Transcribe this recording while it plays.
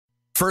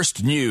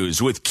First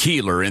News with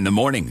Keeler in the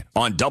morning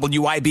on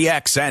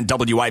WIBX and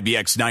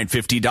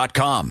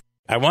WIBX950.com.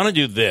 I want to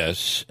do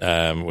this,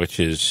 which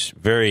is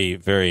very,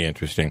 very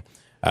interesting,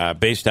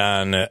 based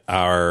on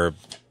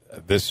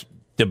this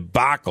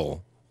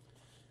debacle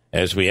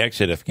as we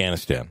exit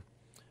Afghanistan.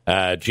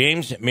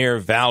 James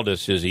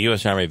Miervalois is a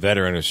U.S. Army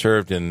veteran who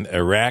served in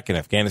Iraq and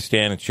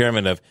Afghanistan and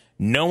chairman of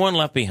No One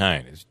Left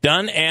Behind. Is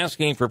done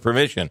asking for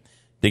permission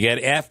to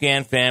get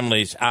Afghan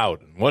families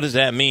out. What does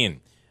that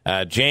mean?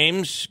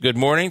 James, good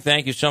morning.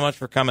 Thank you so much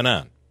for coming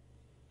on.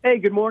 Hey,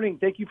 good morning.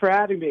 Thank you for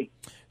having me.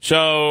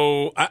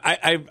 So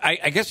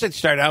I guess I'd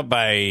start out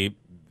by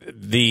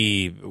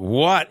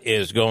what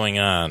is going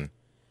on.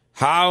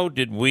 How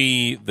did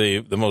we,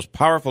 the most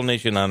powerful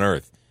nation on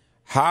earth,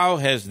 how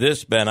has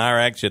this been our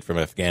exit from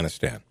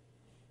Afghanistan?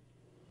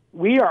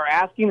 We are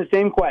asking the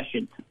same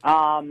question.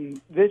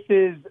 This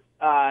is,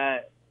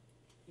 look,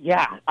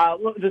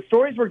 the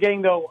stories we're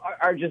getting, though,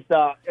 are just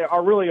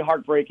are really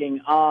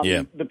heartbreaking.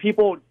 The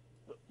people,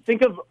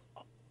 think of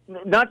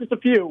not just a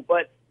few,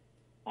 but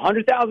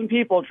 100,000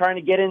 people trying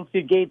to get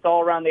into gates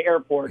all around the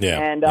airport.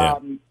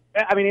 I mean,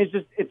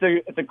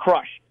 it's a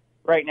crush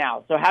right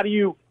now. So how do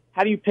you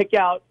pick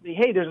out,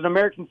 hey, there's an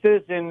American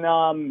citizen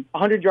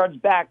 100 yards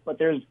back, but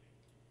there's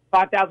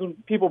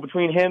 5,000 people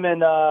between him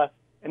and the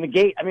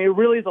gate. I mean, it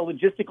really is a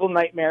logistical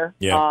nightmare.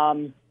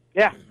 So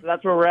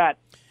that's where we're at.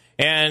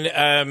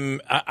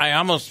 And I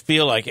almost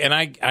feel like, and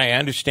I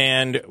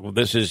understand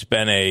this has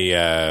been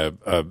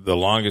the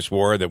longest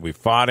war that we've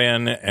fought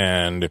in,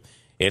 and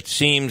it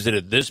seems that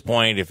at this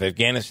point, if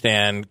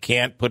Afghanistan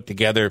can't put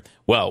together,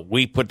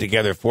 we put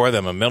together for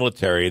them a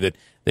military that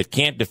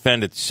can't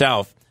defend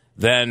itself,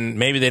 then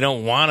maybe they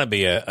don't want to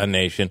be a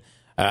nation.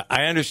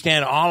 I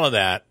understand all of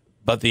that.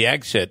 But the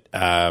exit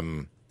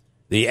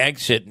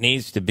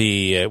needs to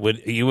be.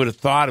 You would have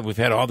thought, if we've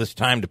had all this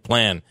time to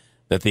plan,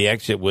 that the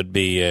exit would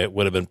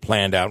have been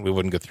planned out, and we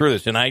wouldn't go through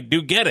this. And I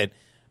do get it.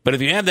 But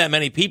if you have that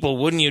many people,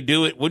 wouldn't you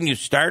do it? Wouldn't you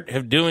start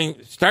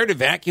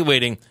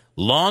evacuating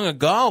long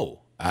ago?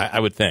 I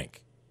would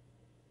think.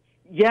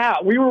 Yeah,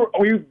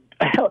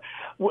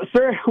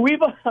 sir. We've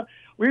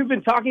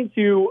been talking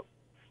to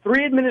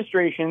 3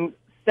 administrations,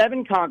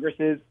 7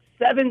 Congresses,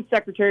 7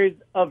 secretaries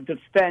of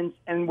defense,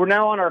 and we're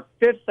now on our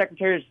 5th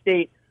secretary of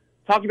state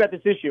talking about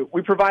this issue.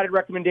 We provided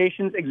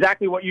recommendations,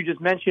 exactly what you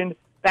just mentioned,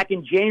 back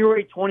in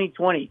January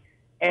 2020.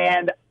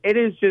 And it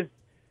is just,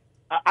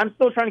 I'm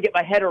still trying to get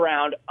my head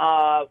around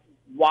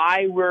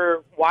why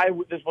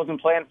this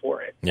wasn't planned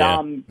for it.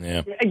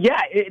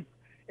 It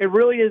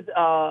really is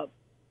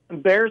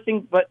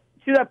embarrassing. But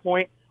to that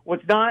point,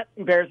 what's not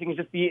embarrassing is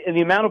just the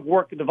amount of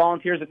work that the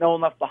volunteers at No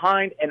One Left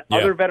Behind and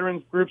other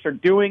veterans groups are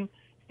doing.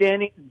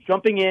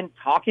 Jumping in,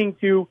 talking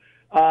to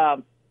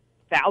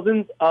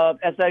thousands of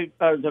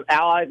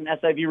allies and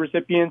SIV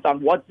recipients on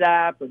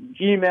WhatsApp and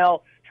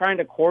Gmail, trying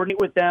to coordinate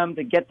with them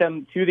to get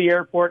them to the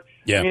airport.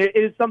 I mean, it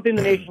is something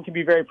the nation can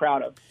be very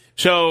proud of.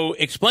 So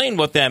explain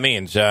what that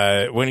means.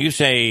 When you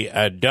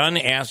say done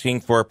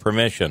asking for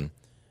permission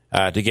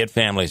to get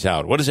families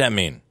out, what does that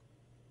mean?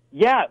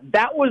 Yeah,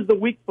 that was the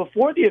week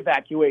before the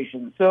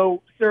evacuation.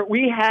 So, sir,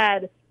 we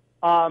had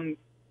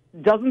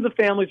dozens of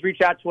families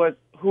reach out to us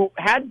who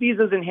had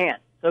visas in hand.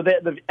 So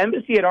the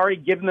embassy had already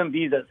given them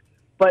visas,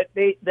 but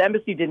the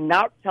embassy did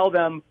not tell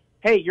them,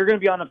 hey, you're going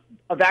to be on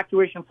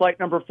evacuation flight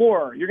number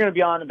 4. You're going to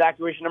be on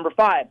evacuation number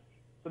 5.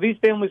 So these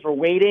families were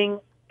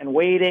waiting and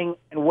waiting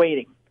and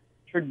waiting.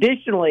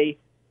 Traditionally,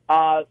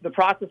 the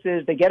process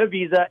is they get a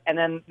visa, and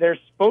then they're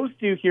supposed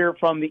to hear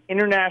from the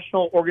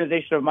International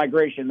Organization of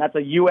Migration. That's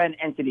a UN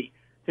entity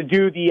to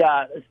do the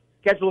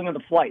scheduling of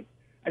the flights.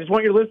 I just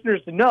want your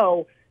listeners to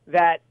know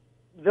that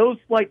those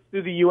flights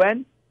through the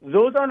UN,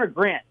 those aren't a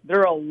grant.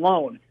 They're a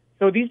loan.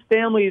 So these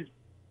families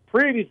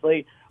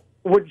previously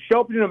would show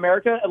up in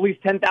America at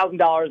least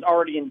 $10,000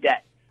 already in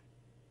debt.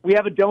 We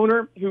have a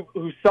donor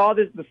who saw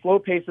the slow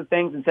pace of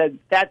things and said,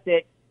 that's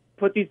it.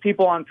 Put these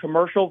people on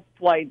commercial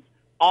flights.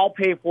 I'll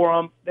pay for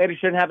them. They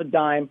shouldn't have a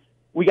dime.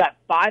 We got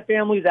 5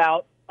 families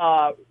out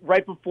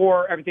right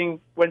before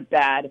everything went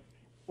bad.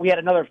 We had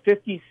another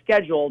 50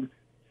 scheduled.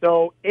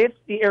 So if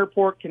the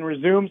airport can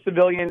resume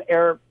civilian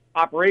air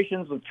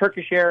operations with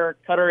Turkish Air,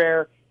 Qatar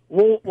Air,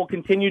 we'll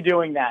continue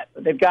doing that.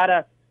 They've got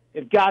to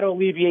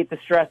alleviate the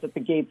stress at the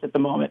gates at the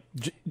moment.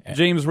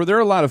 James, were there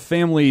a lot of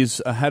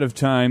families ahead of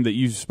time that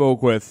you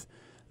spoke with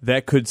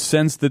that could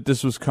sense that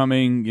this was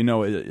coming? You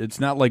know, it's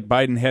not like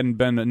Biden hadn't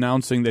been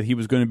announcing that he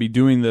was going to be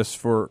doing this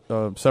for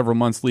several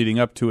months leading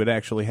up to it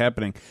actually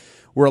happening.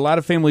 Were a lot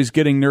of families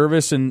getting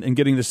nervous and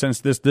getting the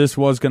sense this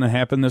was going to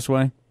happen this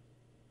way?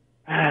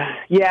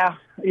 Yeah.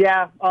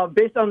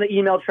 Based on the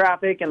email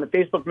traffic and the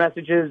Facebook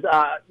messages,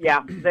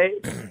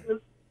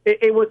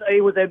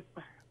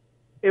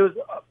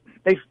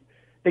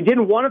 they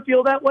didn't want to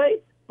feel that way,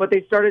 but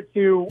they started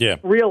to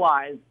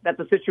realize that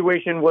the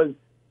situation was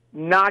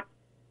not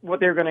what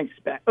they were going to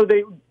expect. So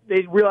they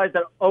realized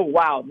that, oh,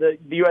 wow, the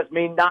U.S.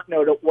 may not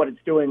know what it's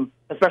doing,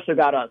 especially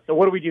about us. So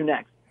what do we do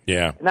next?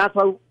 Yeah. And that's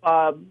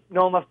why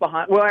No One Left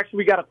Behind. Well, actually,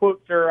 we got a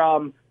quote, sir.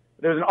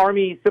 there was an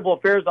Army civil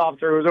affairs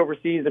officer who was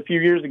overseas a few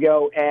years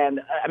ago, and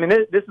I mean,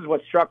 this is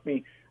what struck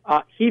me.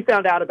 He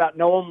found out about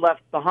No One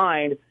Left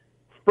Behind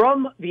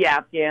from the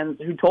Afghans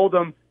who told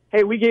him,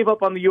 hey, we gave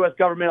up on the U.S.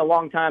 government a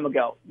long time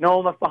ago. No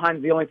One Left Behind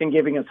is the only thing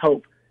giving us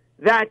hope.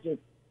 That just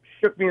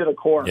shook me to the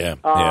core. Yeah.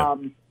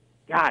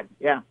 God,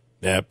 yeah.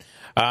 Yeah.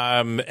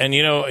 And,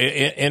 you know,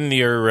 in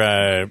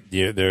your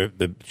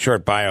the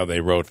short bio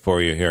they wrote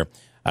for you here,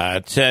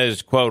 it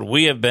says, quote,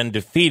 we have been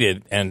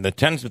defeated, and the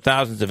tens of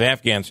thousands of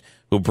Afghans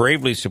who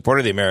bravely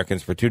supported the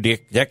Americans for 2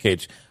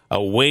 decades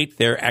await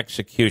their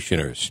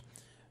executioners.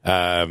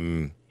 Well,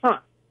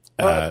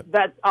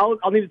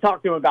 I'll need to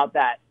talk to him about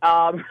that.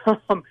 That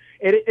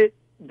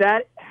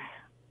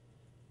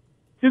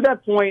to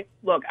that point,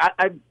 look,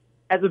 I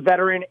as a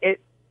veteran,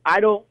 I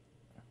don't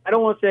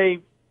want to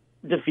say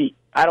defeat.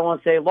 I don't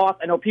want to say loss.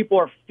 I know people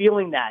are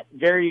feeling that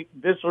very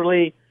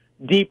viscerally,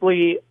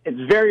 deeply. It's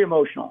very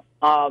emotional.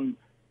 My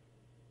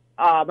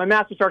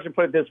master sergeant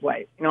put it this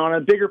way: you know, on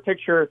a bigger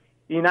picture,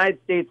 the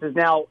United States has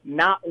now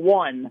not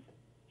won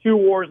 2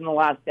 wars in the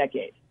last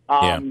decade.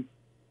 And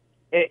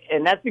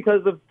that's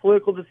because of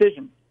political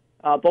decisions,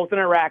 both in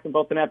Iraq and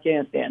both in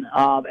Afghanistan,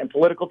 and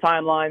political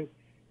timelines.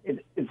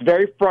 It's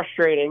very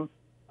frustrating.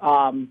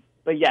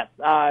 But yes,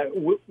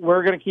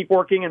 we're going to keep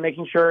working and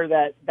making sure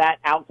that that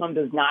outcome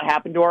does not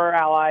happen to our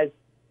allies.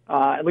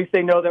 At least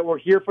they know that we're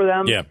here for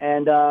them,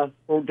 and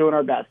we're doing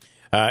our best.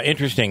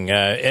 Interesting.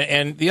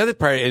 And the other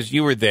part is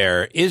you were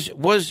there.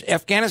 Was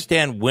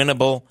Afghanistan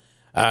winnable?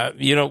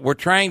 You know, we're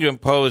trying to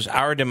impose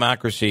our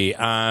democracy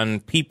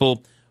on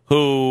people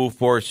who,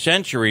 for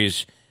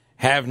centuries,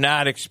 have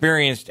not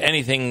experienced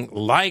anything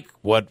like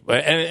what,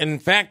 and in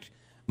fact,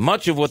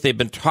 much of what they've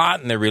been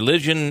taught in their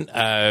religion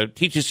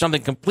teaches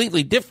something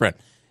completely different.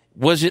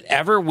 Was it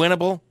ever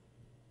winnable?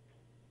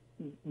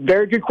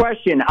 Very good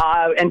question.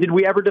 And did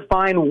we ever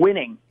define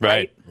winning?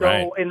 Right.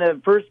 So in the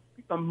first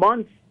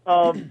months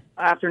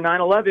after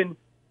 9/11,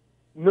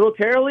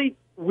 militarily,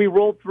 we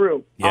rolled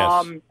through.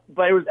 Yes.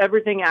 But it was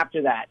everything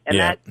after that.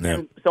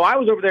 And so I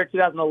was over there in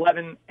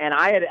 2011, and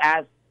I had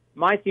asked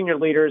my senior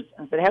leaders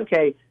and said, hey,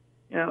 okay,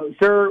 you know,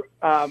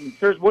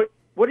 sirs,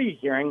 what are you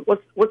hearing?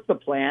 What's the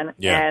plan?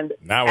 Yeah. And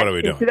now what are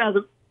we doing?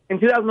 In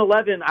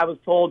 2011, I was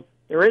told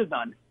there is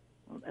none,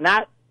 and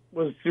that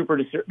was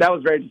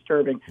very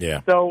disturbing.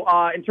 Yeah. So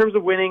in terms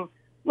of winning,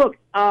 look,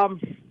 when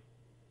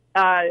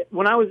I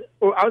was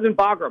in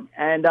Bagram,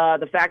 and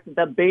the fact that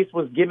that base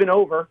was given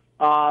over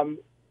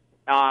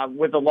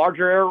with a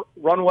larger air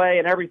runway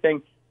and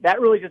everything,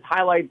 that really just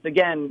highlights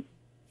again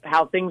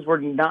how things were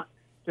not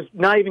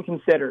even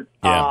considered.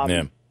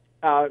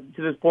 To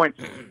this point.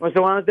 So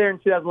when I was there in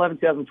 2011,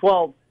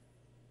 2012,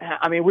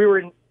 I mean, we were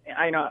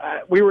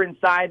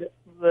inside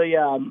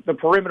the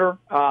perimeter.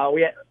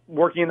 We had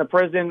working in the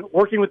prison,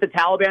 working with the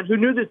Taliban, who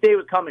knew this day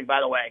was coming, by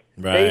the way.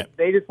 Right.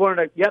 They just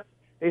wanted to,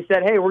 they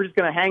said, hey, we're just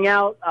going to hang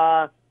out.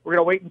 We're going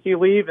to wait until you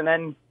leave, and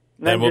then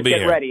we'll just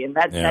get ready. And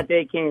that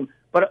day came.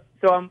 But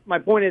so my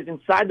point is,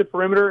 inside the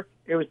perimeter,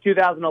 it was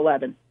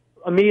 2011.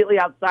 Immediately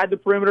outside the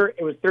perimeter,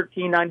 it was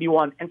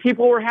 1391. And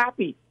people were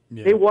happy.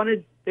 Yeah.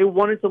 They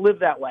wanted to live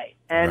that way.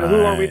 And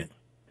who are we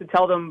to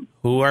tell them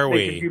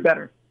they should do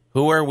better?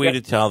 Who are we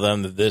to tell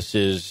them that this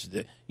is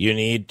you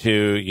need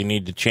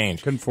to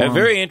change?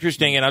 Very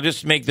interesting, and I'll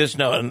just make this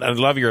note, and I'd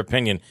love your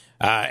opinion.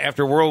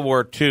 After World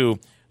War II,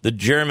 the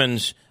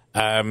Germans,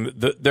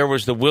 there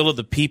was the will of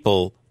the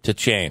people to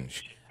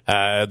change.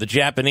 The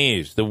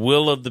Japanese, the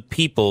will of the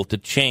people to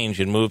change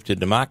and move to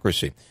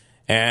democracy.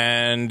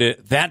 And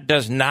that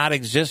does not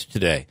exist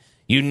today.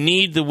 You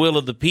need the will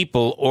of the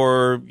people,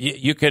 or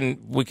we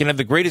can have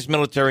the greatest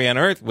military on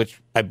earth, which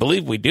I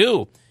believe we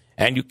do,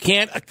 and you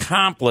can't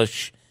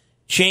accomplish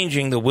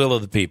changing the will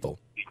of the people.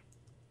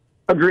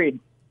 Agreed.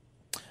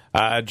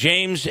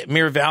 James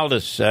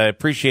Miervalois, I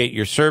appreciate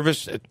your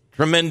service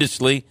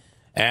tremendously,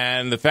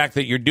 and the fact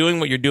that you're doing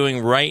what you're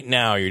doing right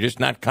now. You're just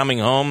not coming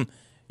home.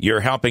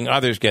 You're helping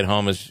others get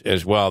home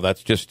as well.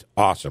 That's just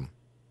awesome.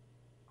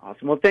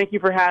 Awesome. Well, thank you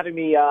for having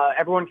me.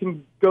 Everyone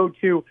can go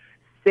to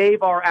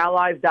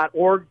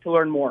saveourallies.org to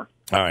learn more.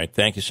 All right.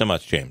 Thank you so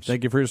much, James.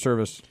 Thank you for your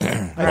service.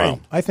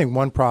 I think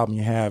one problem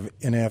you have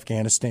in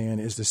Afghanistan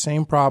is the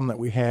same problem that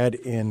we had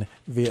in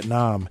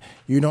Vietnam.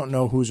 You don't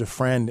know who's a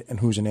friend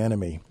and who's an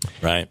enemy.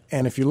 Right.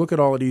 And if you look at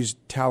all of these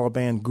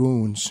Taliban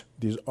goons,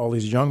 all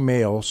these young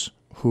males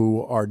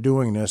who are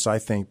doing this, I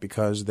think,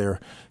 because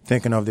they're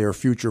thinking of their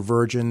future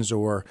virgins,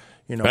 or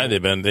right,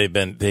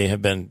 they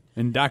have been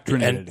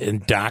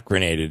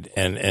indoctrinated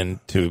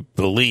and to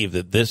believe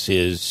that this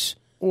is.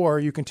 Or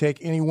you can take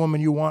any woman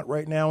you want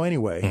right now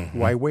anyway. Mm-hmm.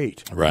 Why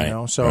wait?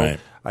 Right. So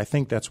I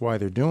think that's why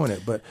they're doing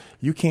it. But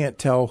you can't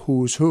tell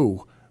who's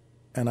who.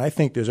 And I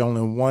think there's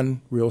only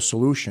one real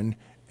solution,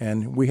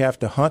 and we have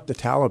to hunt the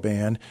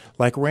Taliban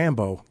like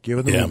Rambo.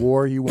 Give them a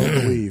war you won't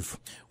believe.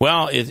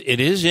 Well, it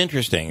is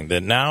interesting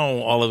that now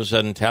all of a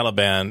sudden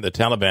the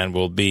Taliban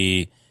will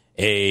be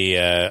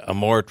a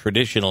more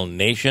traditional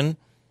nation,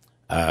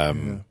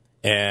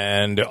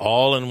 and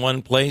all in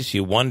one place.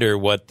 You wonder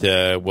what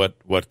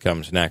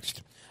comes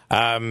next.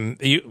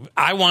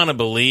 I want to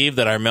believe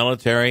that our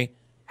military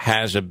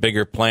has a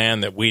bigger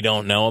plan that we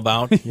don't know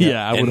about.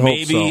 Yeah, I would hope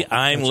maybe so.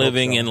 I'm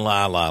living in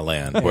La La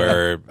Land,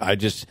 where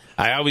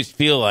I always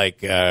feel like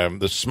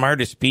the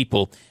smartest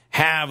people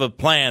have a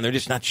plan. They're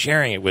just not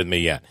sharing it with me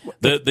yet.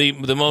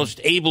 The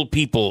most able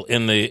people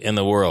in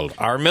the world,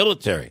 our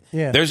military.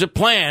 Yeah. There's a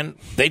plan.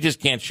 They just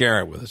can't share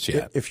it with us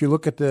yet. If you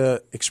look at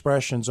the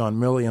expressions on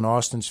Millie and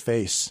Austin's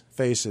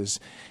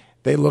faces,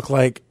 they look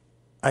like,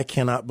 I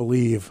cannot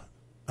believe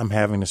I'm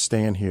having to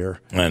stand here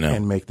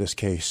and make this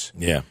case.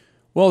 Yeah.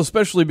 Well,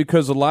 especially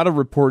because a lot of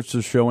reports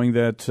are showing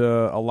that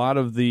a lot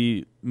of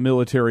the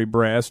military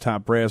brass,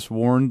 top brass,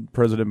 warned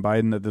President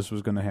Biden that this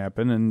was going to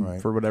happen,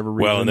 and for whatever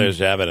reason. Well, and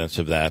there's evidence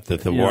of that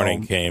the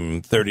warning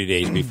came 30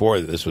 days before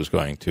that this was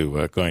going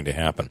to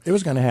happen. It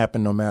was going to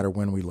happen no matter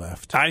when we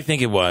left. I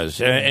think it was.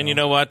 And you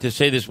know what? To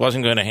say this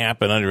wasn't going to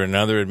happen under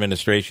another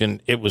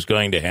administration, it was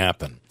going to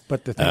happen.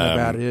 But the thing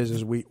about it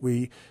is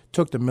we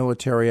took the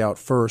military out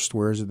first,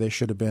 whereas they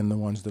should have been the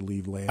ones that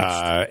leave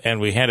last. And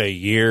we had a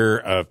year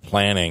of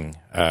planning,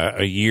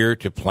 a year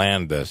to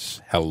plan this.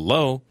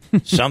 Hello?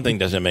 Something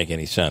doesn't make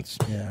any sense.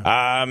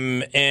 Yeah.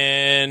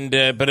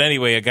 But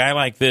anyway, a guy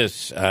like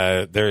this,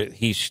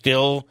 he's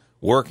still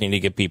working to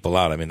get people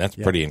out. I mean, that's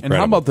pretty incredible. And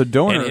how about the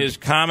donor? And his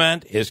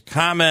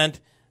comment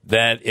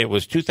that it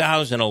was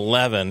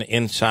 2011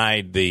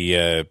 inside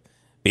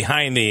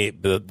behind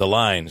the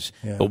lines,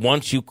 but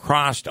once you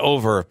crossed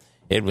over,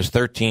 it was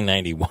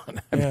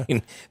 1391. I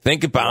mean,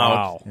 think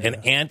about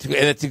and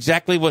that's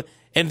exactly what.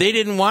 And they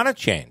didn't want to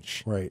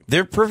change. Right.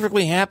 They're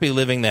perfectly happy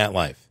living that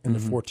life in the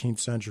 14th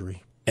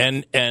century.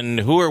 And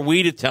who are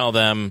we to tell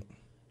them,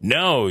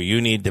 no, you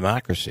need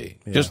democracy?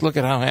 Yeah. Just look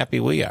at how happy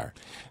we are.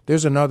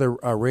 There's another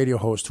radio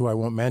host who I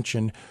won't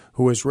mention,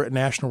 who is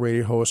national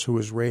radio host, who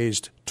has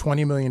raised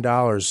 $20 million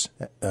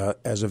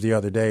as of the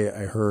other day,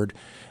 I heard,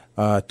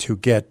 to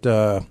get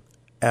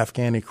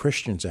Afghani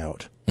Christians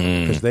out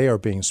because they are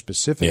being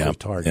specifically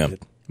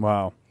targeted.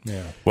 Wow.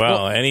 Yeah.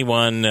 Well,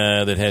 anyone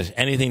that has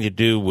anything to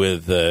do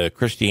with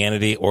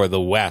Christianity or the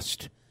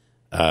West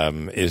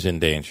is in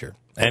danger.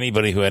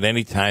 Anybody who had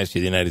any ties to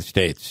the United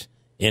States,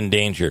 in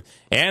danger.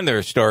 And there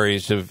are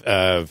stories of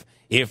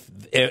if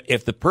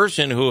the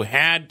person who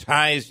had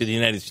ties to the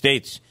United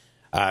States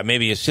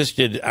maybe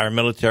assisted our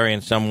military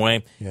in some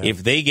way,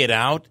 if they get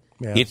out,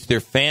 it's their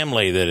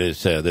family that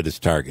is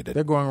targeted.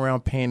 They're going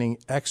around painting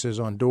X's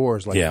on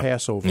doors like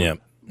Passover.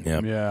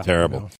 Yeah, terrible.